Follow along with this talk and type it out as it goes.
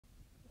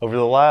Over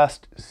the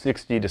last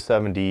 60 to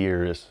 70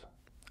 years,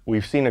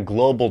 we've seen a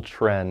global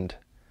trend,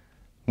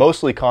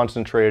 mostly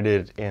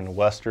concentrated in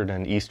Western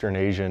and Eastern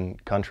Asian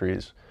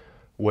countries,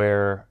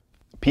 where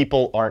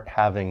people aren't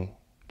having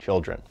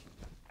children.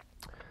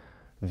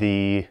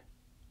 The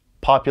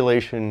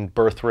population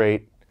birth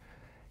rate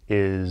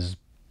is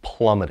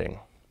plummeting.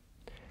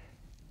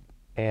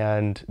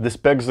 And this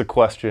begs the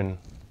question,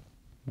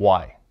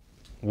 why?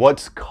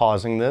 What's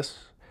causing this?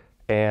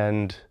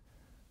 And,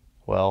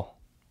 well,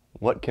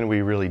 what can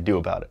we really do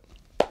about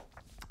it?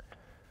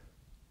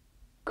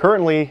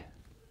 Currently,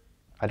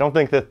 I don't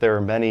think that there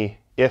are many,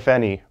 if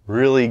any,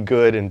 really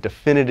good and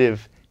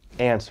definitive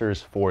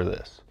answers for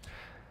this.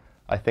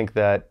 I think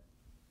that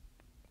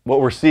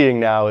what we're seeing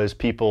now is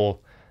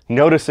people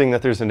noticing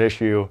that there's an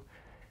issue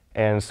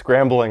and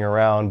scrambling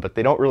around, but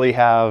they don't really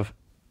have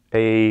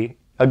a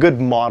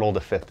good model to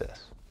fit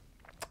this.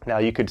 Now,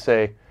 you could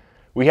say,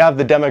 we have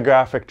the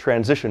demographic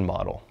transition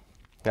model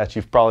that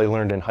you've probably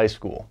learned in high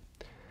school.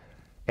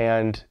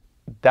 And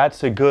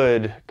that's a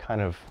good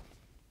kind of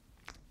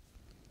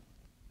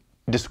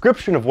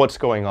description of what's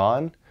going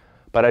on,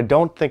 but I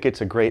don't think it's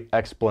a great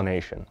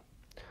explanation.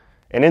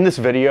 And in this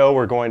video,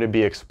 we're going to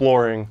be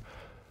exploring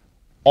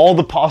all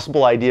the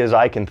possible ideas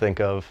I can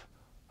think of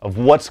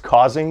what's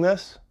causing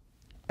this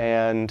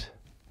and,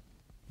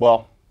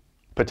 well,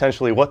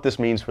 potentially what this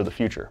means for the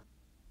future.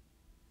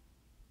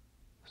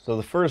 So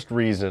the first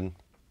reason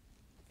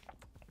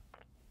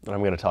that I'm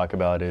going to talk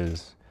about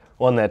is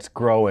one that's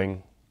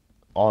growing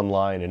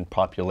online in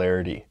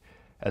popularity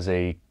as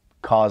a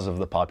cause of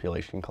the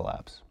population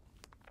collapse.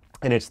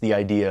 And it's the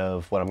idea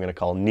of what I'm going to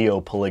call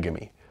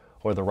neo-polygamy,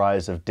 or the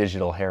rise of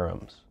digital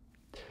harems.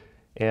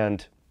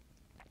 And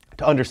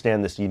to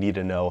understand this, you need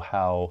to know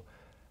how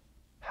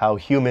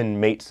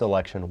human mate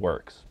selection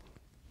works.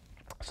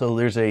 So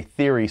there's a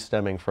theory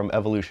stemming from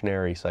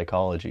evolutionary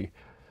psychology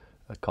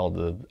called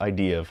the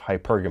idea of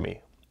hypergamy,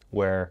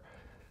 where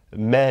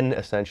men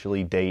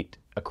essentially date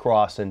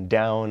across and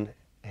down,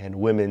 and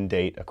women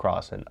date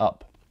across and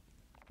up.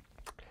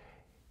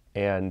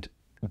 And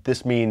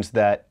this means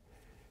that,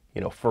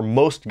 for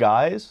most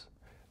guys,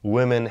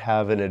 women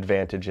have an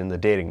advantage in the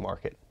dating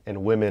market,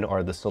 and women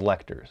are the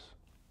selectors.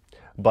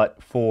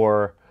 But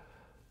for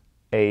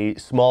a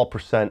small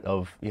percent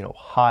of,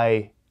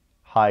 high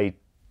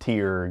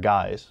tier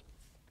guys,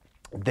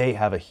 they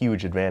have a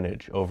huge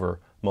advantage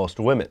over most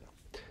women.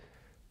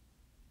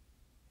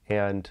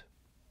 And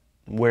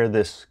where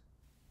this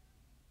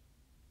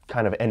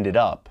kind of ended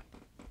up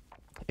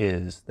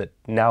is that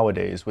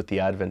nowadays, with the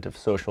advent of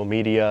social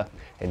media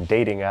and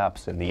dating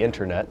apps and the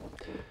internet,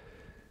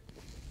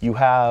 you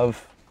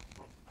have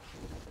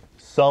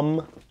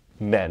some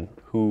men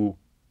who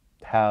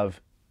have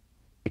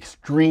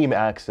extreme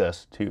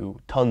access to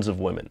tons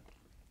of women.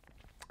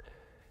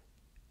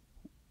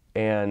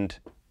 And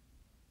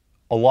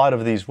a lot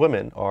of these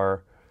women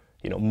are,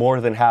 more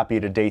than happy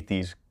to date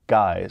these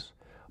guys,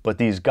 but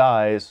these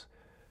guys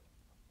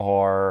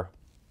are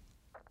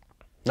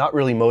not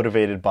really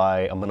motivated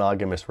by a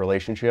monogamous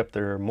relationship.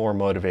 They're more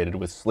motivated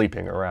with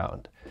sleeping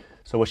around.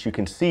 So what you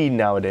can see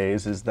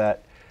nowadays is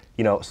that,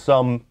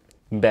 some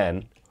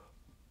men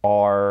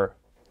are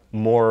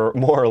more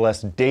or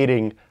less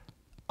dating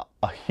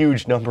a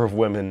huge number of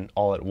women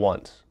all at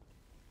once.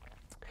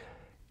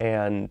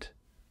 And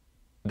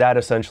that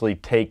essentially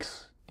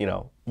takes,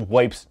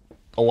 wipes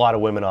a lot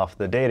of women off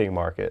the dating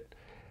market.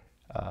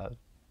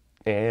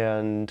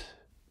 And,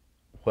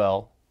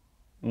 well,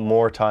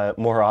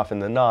 more often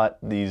than not,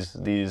 these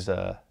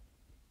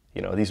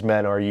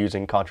men are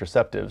using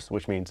contraceptives,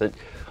 which means that,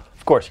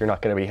 of course, you're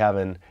not going to be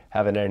having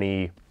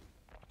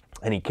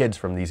any kids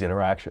from these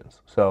interactions.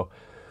 So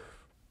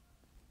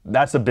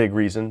that's a big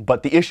reason.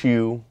 But the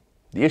issue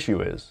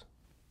is,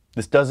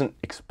 this doesn't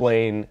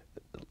explain,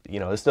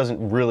 this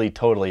doesn't really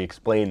totally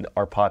explain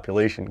our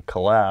population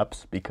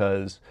collapse,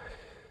 because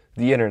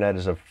the internet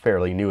is a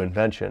fairly new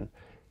invention,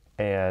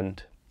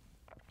 and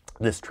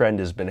this trend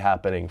has been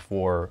happening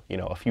for,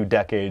 a few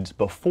decades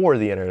before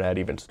the internet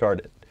even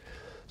started.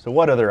 So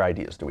what other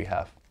ideas do we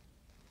have?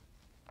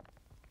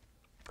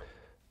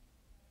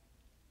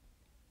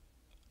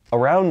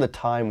 Around the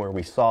time where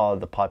we saw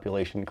the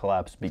population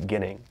collapse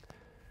beginning,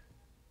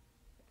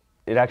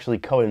 it actually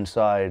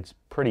coincides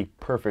pretty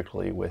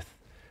perfectly with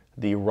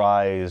the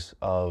rise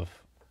of,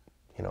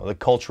 the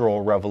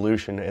Cultural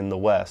Revolution in the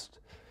West,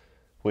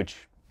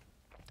 which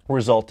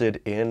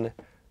resulted in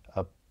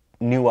a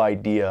new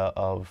idea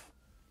of,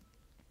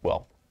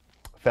 well,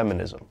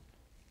 feminism.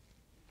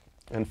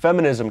 And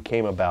feminism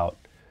came about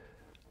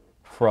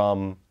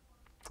from,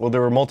 well,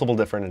 there were multiple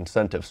different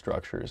incentive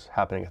structures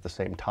happening at the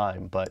same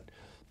time, but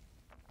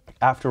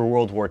after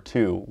World War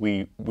II,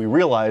 we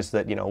realized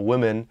that,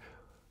 women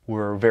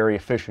were very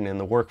efficient in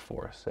the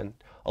workforce, and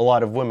a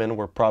lot of women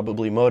were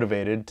probably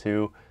motivated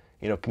to,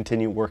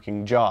 continue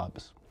working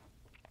jobs.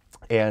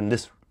 And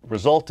this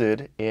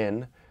resulted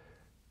in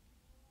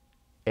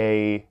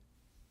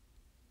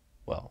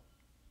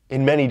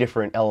in many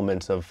different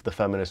elements of the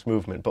feminist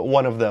movement, but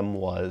one of them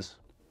was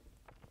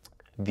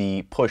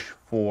the push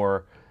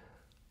for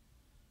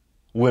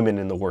women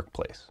in the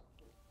workplace.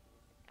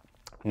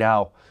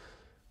 Now,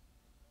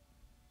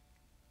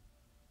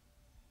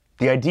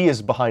 the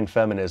ideas behind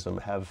feminism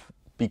have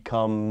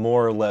become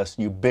more or less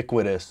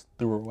ubiquitous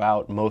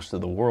throughout most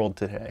of the world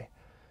today.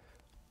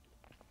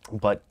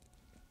 But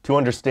to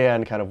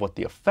understand kind of what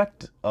the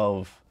effect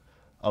of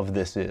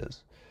this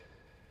is,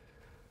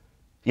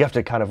 you have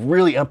to kind of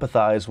really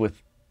empathize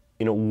with,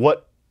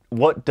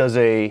 what does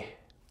a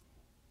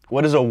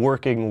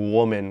working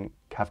woman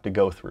have to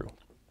go through?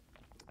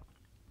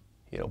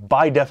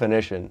 By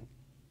definition,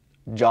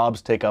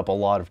 jobs take up a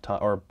lot of time,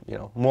 or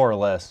more or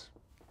less,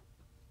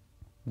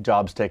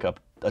 jobs take up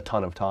a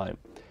ton of time,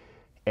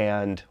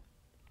 and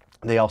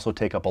they also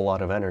take up a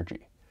lot of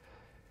energy.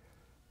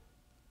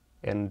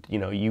 And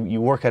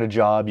you work at a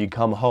job, you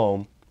come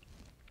home,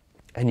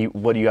 and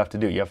what do you have to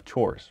do? You have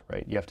chores,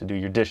 right? You have to do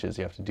your dishes,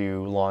 you have to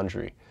do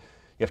laundry,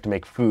 you have to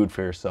make food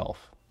for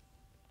yourself,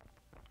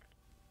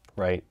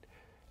 right?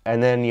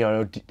 And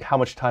then, how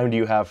much time do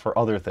you have for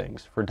other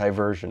things, for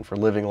diversion, for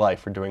living life,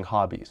 for doing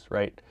hobbies,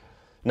 right?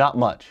 Not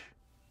much.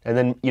 And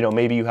then,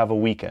 maybe you have a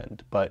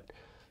weekend, but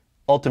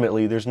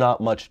ultimately there's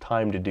not much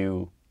time to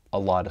do a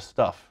lot of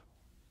stuff.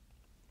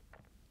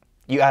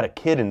 You add a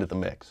kid into the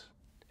mix,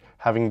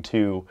 having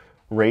to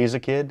raise a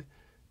kid,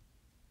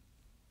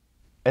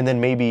 and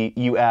then maybe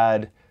you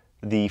add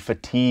the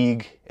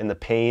fatigue and the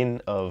pain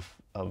of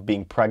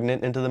being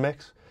pregnant into the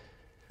mix.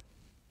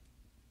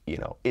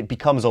 It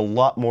becomes a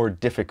lot more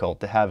difficult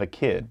to have a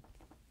kid,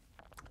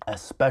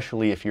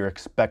 especially if you're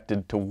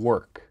expected to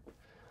work.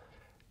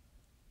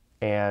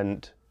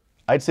 And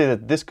I'd say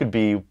that this could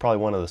be probably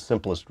one of the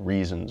simplest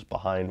reasons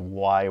behind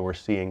why we're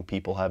seeing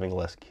people having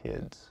less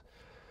kids.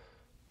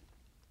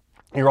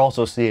 You're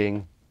also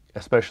seeing,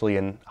 especially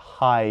in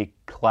high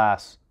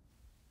class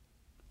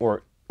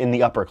or in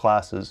the upper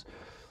classes,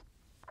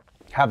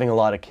 having a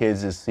lot of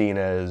kids is seen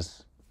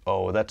as,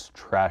 oh, that's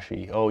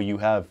trashy. Oh, you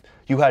had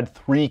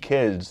 3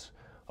 kids.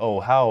 Oh,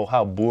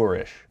 how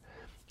boorish,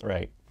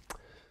 right?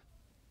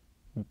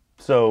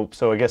 So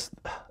I guess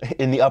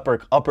in the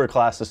upper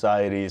class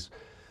societies,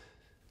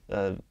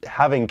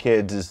 having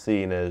kids is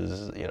seen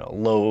as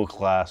low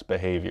class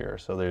behavior.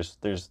 So there's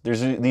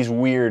these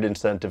weird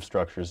incentive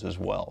structures as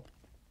well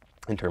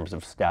in terms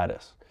of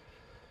status.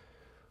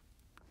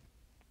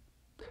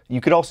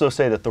 You could also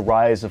say that the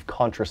rise of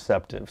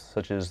contraceptives,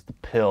 such as the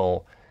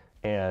pill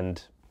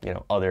and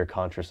other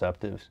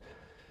contraceptives,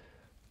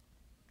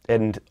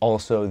 and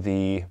also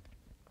the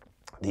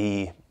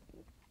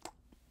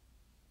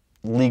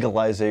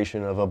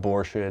legalization of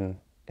abortion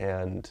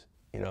and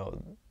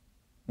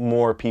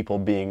more people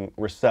being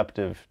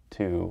receptive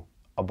to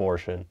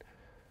abortion,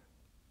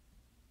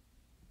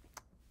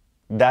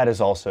 that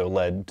has also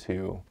led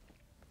to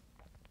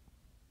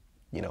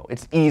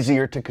it's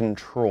easier to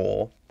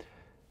control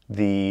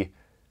the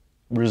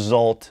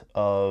result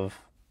of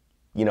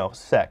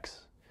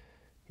sex.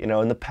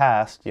 In the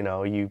past,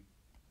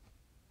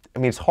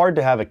 it's hard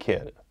to have a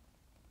kid.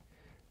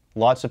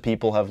 Lots of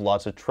people have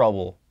lots of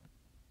trouble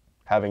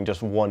having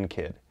just one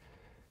kid.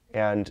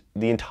 And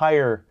the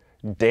entire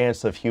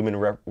dance of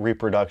human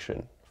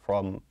reproduction,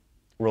 from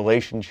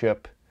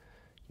relationship,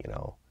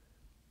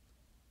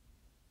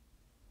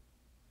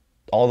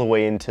 all the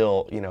way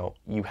until,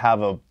 you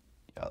have a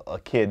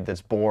kid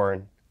that's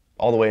born,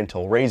 all the way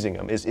until raising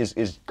them,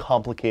 is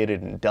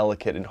complicated and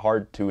delicate and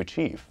hard to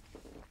achieve.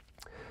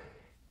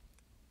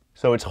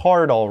 So it's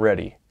hard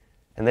already.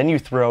 And then you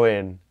throw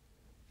in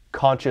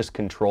conscious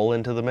control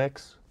into the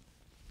mix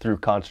through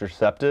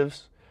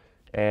contraceptives,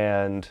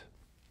 and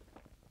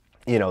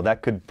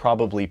that could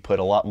probably put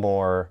a lot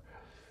more,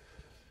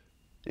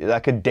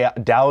 that could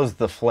douse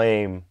the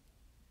flame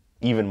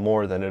even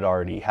more than it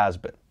already has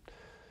been.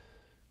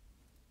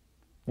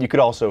 You could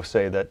also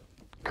say that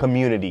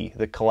community,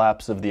 the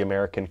collapse of the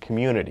American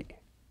community,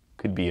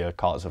 could be a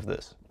cause of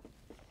this.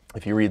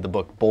 If you read the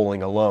book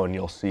Bowling Alone,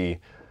 you'll see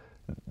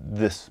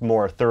this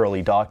more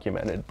thoroughly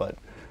documented. But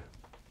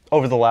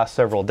over the last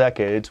several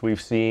decades,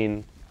 we've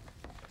seen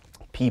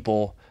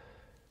people,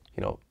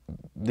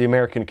 the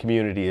American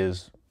community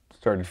has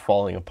started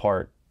falling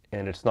apart,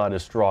 and it's not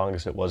as strong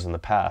as it was in the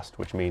past,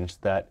 which means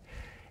that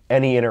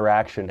any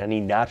interaction, any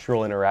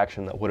natural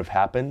interaction that would have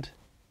happened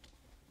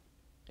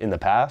in the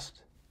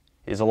past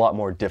is a lot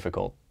more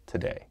difficult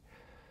today.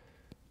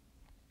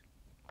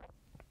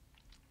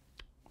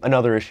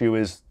 Another issue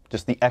is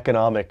just the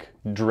economic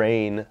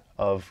drain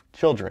of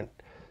children.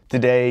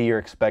 Today, you're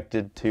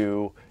expected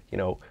to,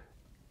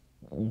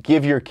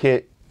 give your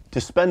kid, to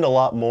spend a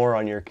lot more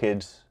on your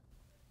kids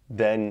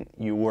than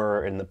you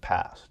were in the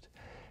past.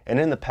 And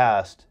in the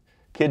past,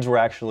 kids were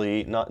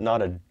actually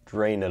not a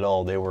drain at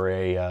all. They were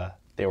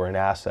an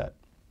asset.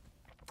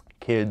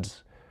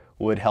 Kids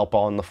would help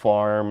on the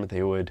farm.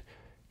 They would,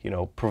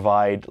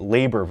 provide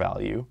labor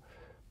value.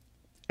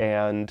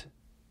 And,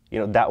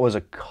 that was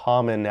a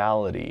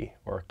commonality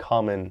or a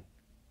common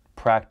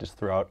practice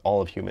throughout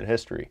all of human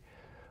history.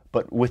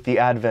 But with the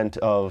advent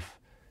of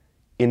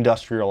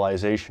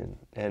industrialization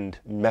and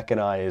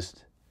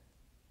mechanized,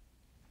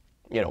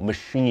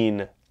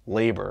 machine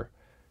labor,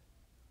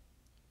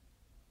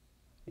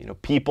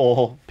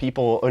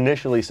 people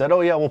initially said,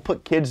 oh yeah, we'll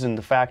put kids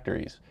into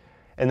factories.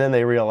 And then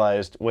they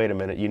realized, wait a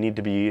minute, you need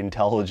to be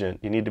intelligent.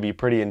 You need to be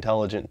pretty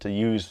intelligent to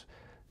use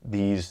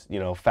these,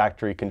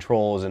 factory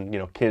controls,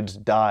 and, kids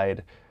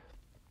died.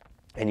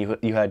 And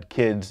you had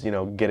kids,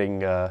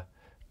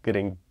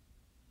 getting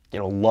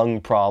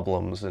lung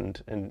problems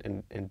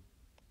and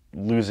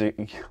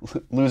losing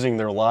losing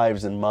their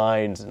lives and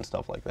minds and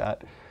stuff like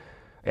that.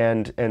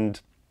 And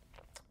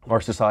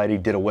our society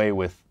did away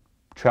with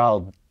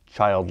child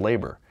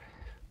labor.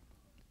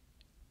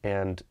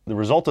 And the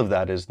result of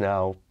that is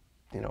now,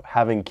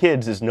 having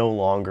kids is no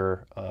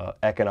longer an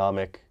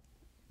economic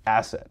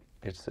asset.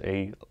 It's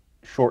a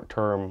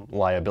short-term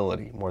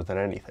liability more than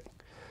anything.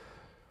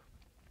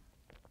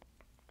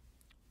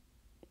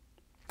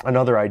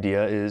 Another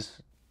idea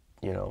is,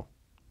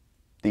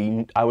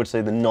 I would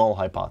say the null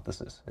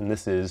hypothesis. And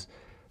this is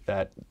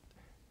that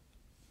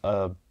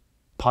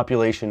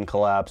population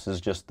collapse is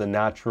just the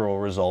natural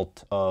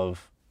result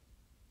of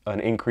an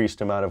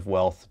increased amount of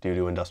wealth due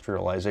to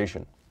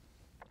industrialization.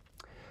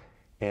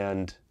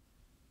 And,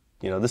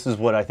 this is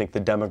what I think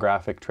the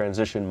demographic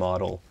transition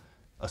model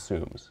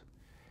assumes.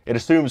 It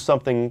assumes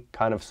something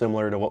kind of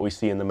similar to what we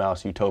see in the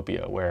Mouse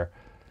Utopia, where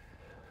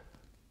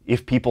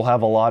if people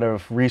have a lot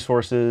of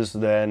resources,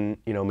 then,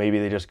 maybe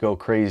they just go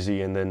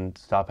crazy and then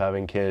stop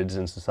having kids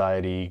and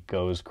society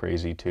goes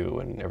crazy too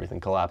and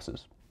everything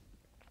collapses.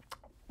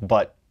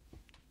 But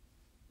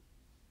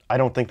I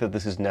don't think that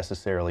this is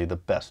necessarily the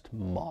best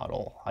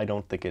model. I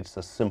don't think it's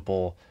a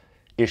simple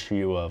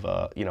issue of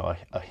a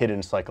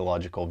hidden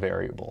psychological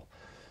variable.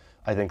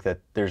 I think that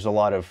there's a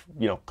lot of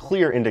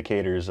clear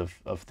indicators of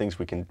things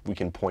we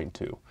can point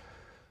to.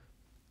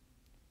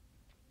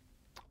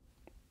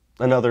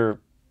 Another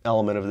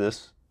element of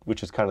this,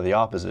 which is kind of the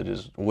opposite,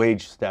 is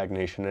wage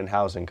stagnation and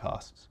housing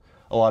costs.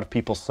 A lot of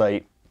people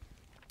cite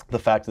the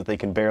fact that they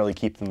can barely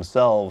keep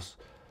themselves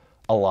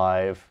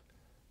alive.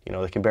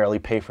 They can barely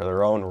pay for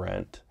their own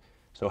rent.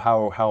 So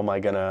how am I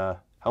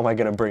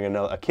gonna bring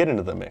a kid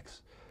into the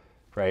mix,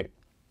 right?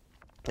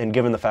 And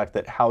given the fact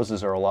that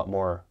houses are a lot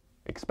more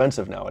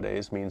expensive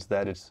nowadays, means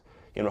that it's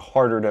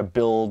harder to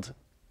build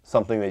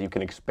something that you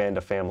can expand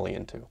a family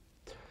into.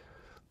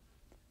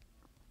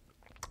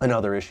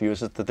 Another issue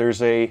is that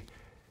there's a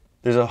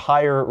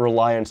higher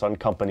reliance on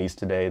companies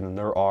today than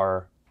there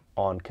are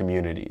on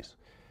communities.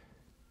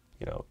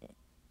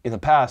 In the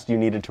past, you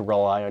needed to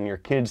rely on your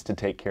kids to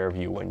take care of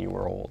you when you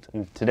were old.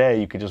 And today,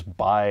 you could just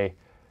buy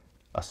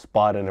a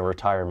spot in a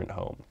retirement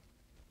home.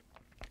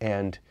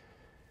 And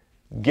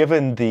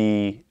given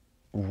the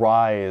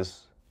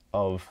rise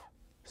of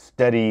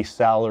steady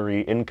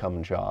salary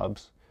income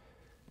jobs,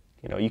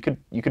 you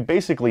could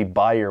basically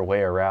buy your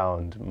way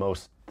around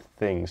most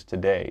things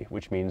today,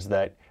 which means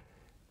that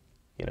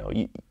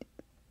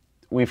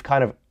we've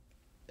kind of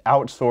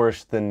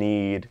outsourced the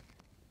need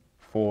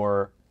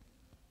for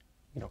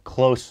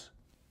close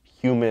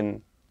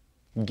human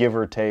give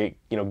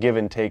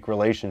and take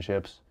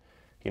relationships,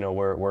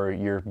 where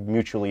you're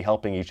mutually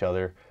helping each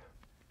other,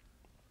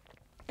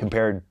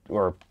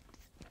 or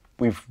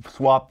we've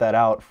swapped that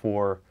out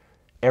for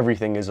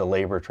everything is a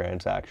labor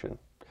transaction.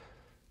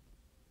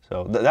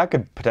 So that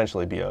could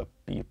potentially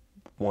be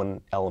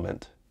one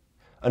element.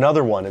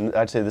 Another one, and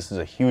I'd say this is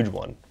a huge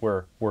one,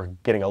 where we're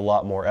getting a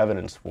lot more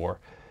evidence for,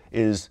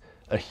 is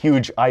a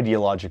huge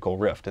ideological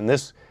rift. And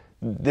this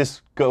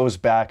goes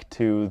back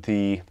to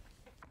the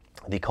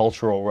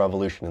Cultural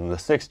Revolution in the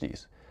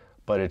 60s,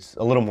 but it's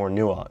a little more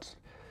nuanced.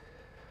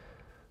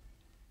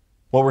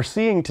 What we're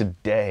seeing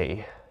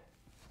today,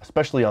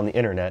 especially on the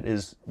internet,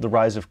 is the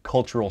rise of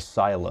cultural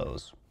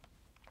silos,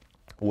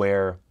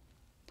 where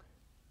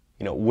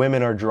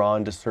women are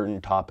drawn to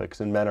certain topics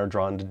and men are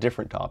drawn to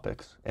different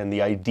topics. And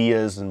the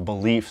ideas and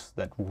beliefs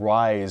that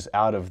rise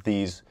out of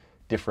these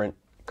different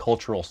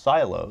cultural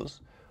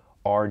silos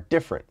are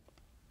different.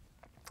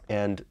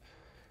 And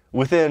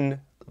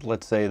within,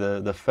 let's say,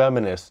 the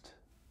feminist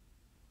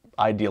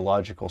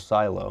ideological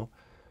silo,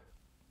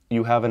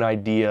 you have an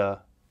idea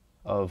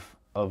of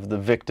the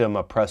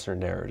victim-oppressor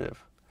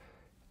narrative.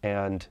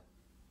 And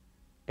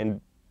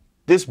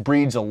this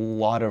breeds a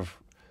lot of,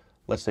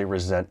 let's say,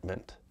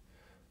 resentment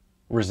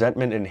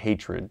and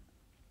hatred,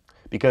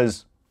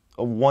 because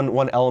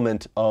one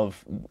element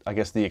of, I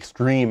guess, the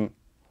extreme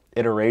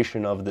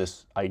iteration of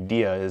this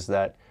idea is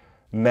that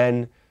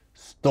men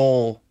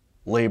stole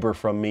labor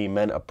from me,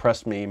 men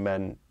oppressed me,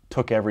 men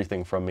took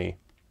everything from me,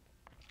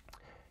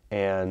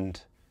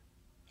 and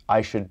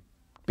I should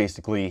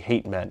basically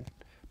hate men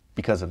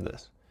because of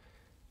this.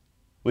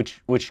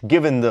 Which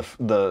given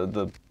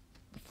the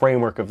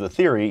framework of the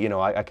theory,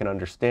 I can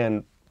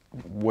understand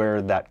where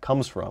that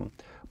comes from.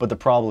 But the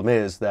problem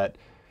is that,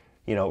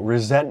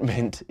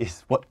 resentment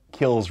is what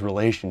kills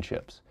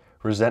relationships.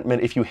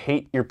 Resentment, if you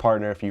hate your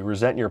partner, if you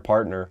resent your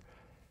partner,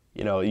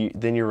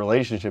 then your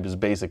relationship is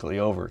basically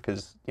over,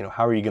 because,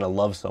 how are you going to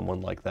love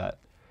someone like that?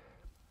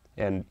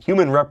 And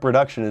human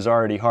reproduction is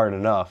already hard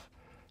enough.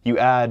 You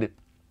add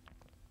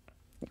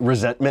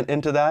resentment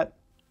into that,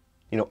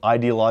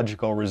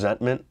 ideological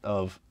resentment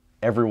of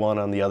everyone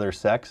on the other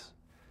sex,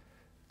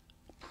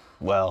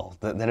 well,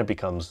 then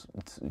it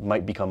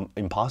might become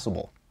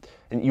impossible.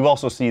 And you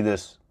also see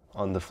this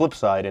on the flip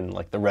side in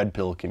like the red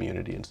pill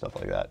community and stuff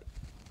like that.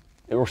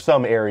 There were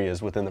some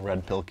areas within the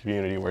red pill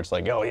community where it's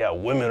like, oh yeah,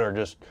 women are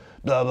just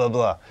blah, blah,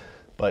 blah.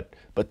 But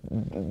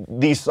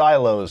these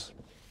silos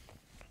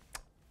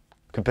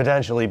could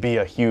potentially be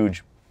a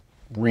huge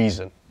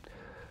reason.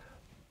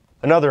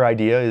 Another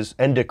idea is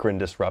endocrine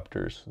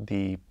disruptors,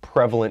 the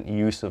prevalent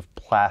use of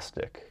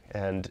plastic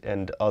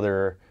and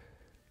other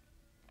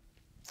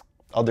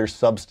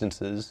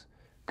substances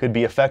could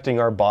be affecting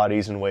our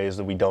bodies in ways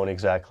that we don't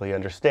exactly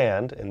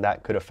understand, and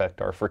that could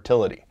affect our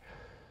fertility.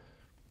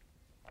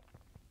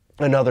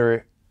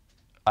 Another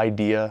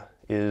idea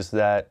is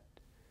that,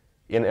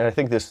 and I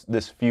think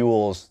this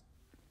fuels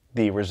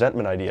the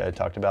resentment idea I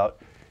talked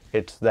about,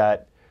 it's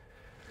that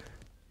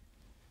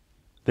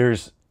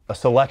there's a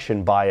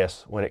selection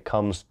bias when it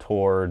comes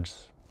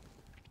towards,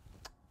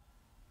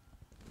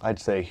 I'd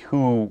say,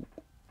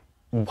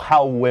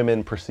 how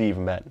women perceive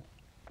men.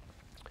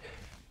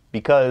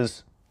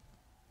 Because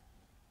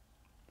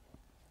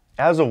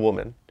as a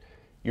woman,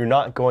 you're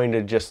not going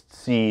to just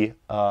see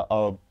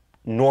a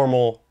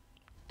normal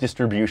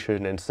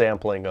distribution and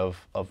sampling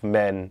of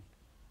men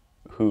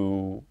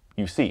who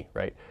you see,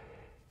 right?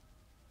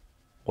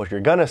 What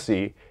you're gonna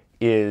see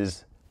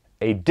is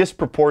a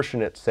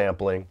disproportionate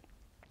sampling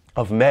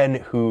of men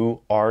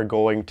who are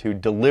going to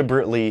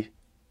deliberately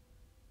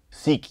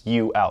seek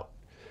you out.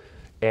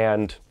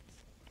 And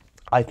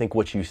I think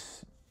what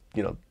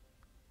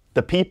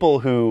the people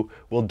who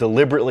will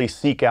deliberately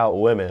seek out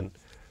women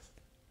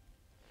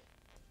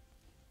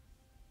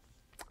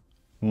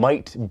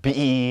might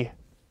be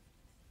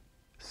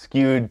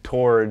skewed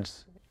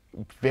towards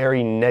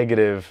very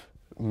negative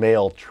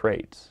male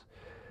traits,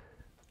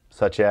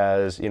 such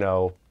as, kind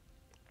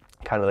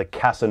of the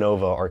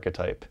Casanova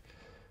archetype,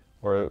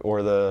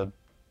 or the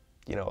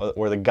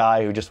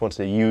guy who just wants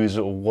to use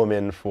a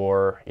woman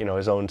for,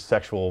 his own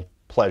sexual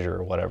pleasure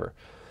or whatever.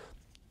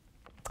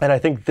 And I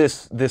think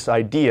this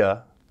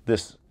idea,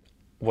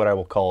 what I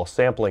will call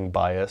sampling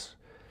bias,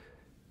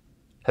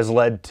 has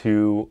led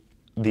to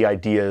the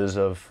ideas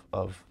of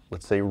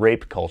let's say,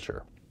 rape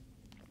culture.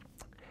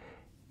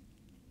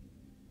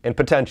 And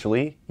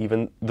potentially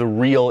even the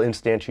real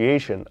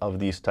instantiation of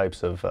these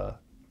types of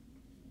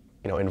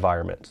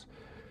environments.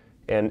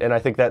 And I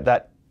think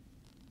that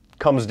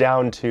comes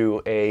down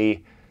to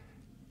a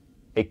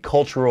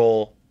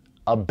cultural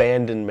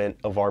abandonment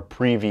of our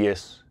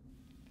previous,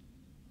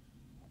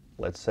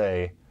 let's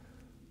say,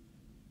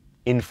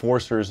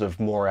 enforcers of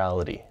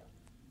morality.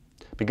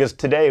 Because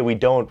today we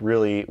don't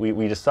really,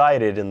 we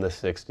decided in the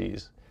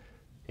 60s,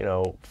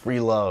 free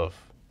love.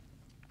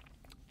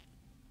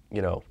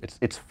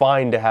 It's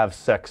fine to have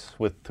sex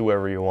with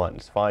whoever you want.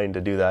 It's fine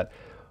to do that.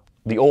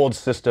 The old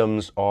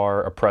systems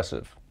are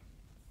oppressive.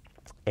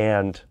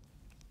 And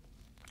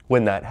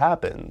when that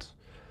happens,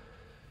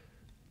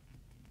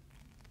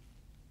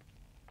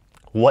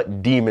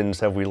 what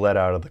demons have we let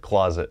out of the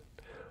closet?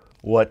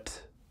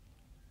 What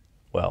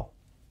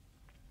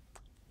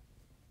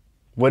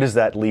does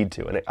that lead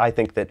to? And I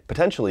think that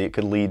potentially it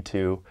could lead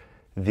to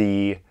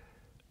the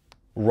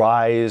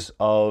rise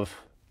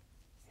of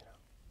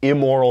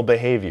immoral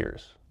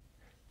behaviors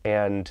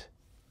and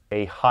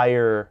a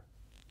higher,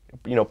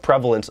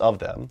 prevalence of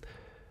them.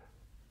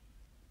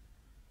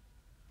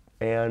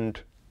 And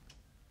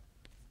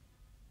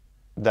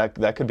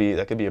that could be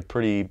a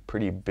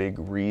pretty big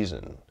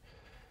reason.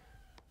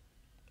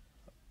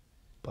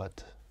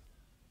 But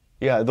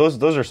yeah,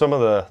 those are some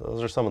of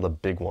the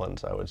big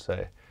ones, I would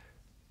say.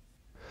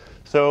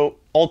 So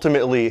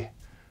ultimately,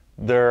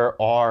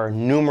 there are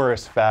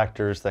numerous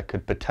factors that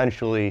could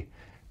potentially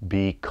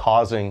be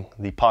causing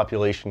the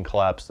population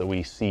collapse that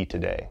we see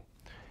today.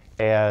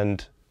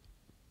 And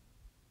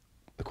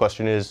the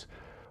question is,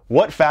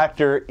 what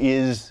factor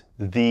is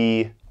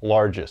the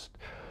largest?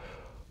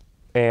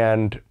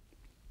 And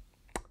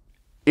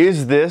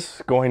is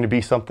this going to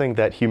be something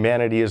that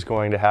humanity is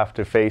going to have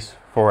to face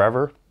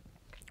forever?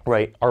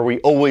 Right? Are we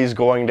always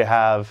going to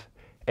have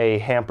a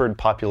hampered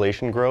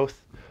population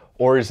growth?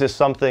 Or is this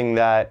something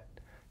that,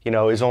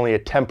 is only a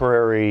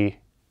temporary,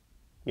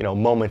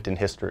 moment in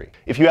history?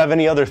 If you have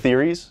any other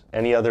theories,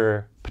 any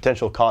other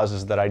potential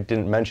causes that I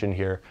didn't mention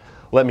here,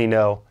 let me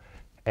know.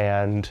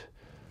 And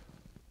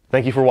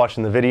thank you for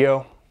watching the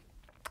video,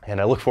 and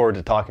I look forward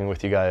to talking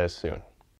with you guys soon.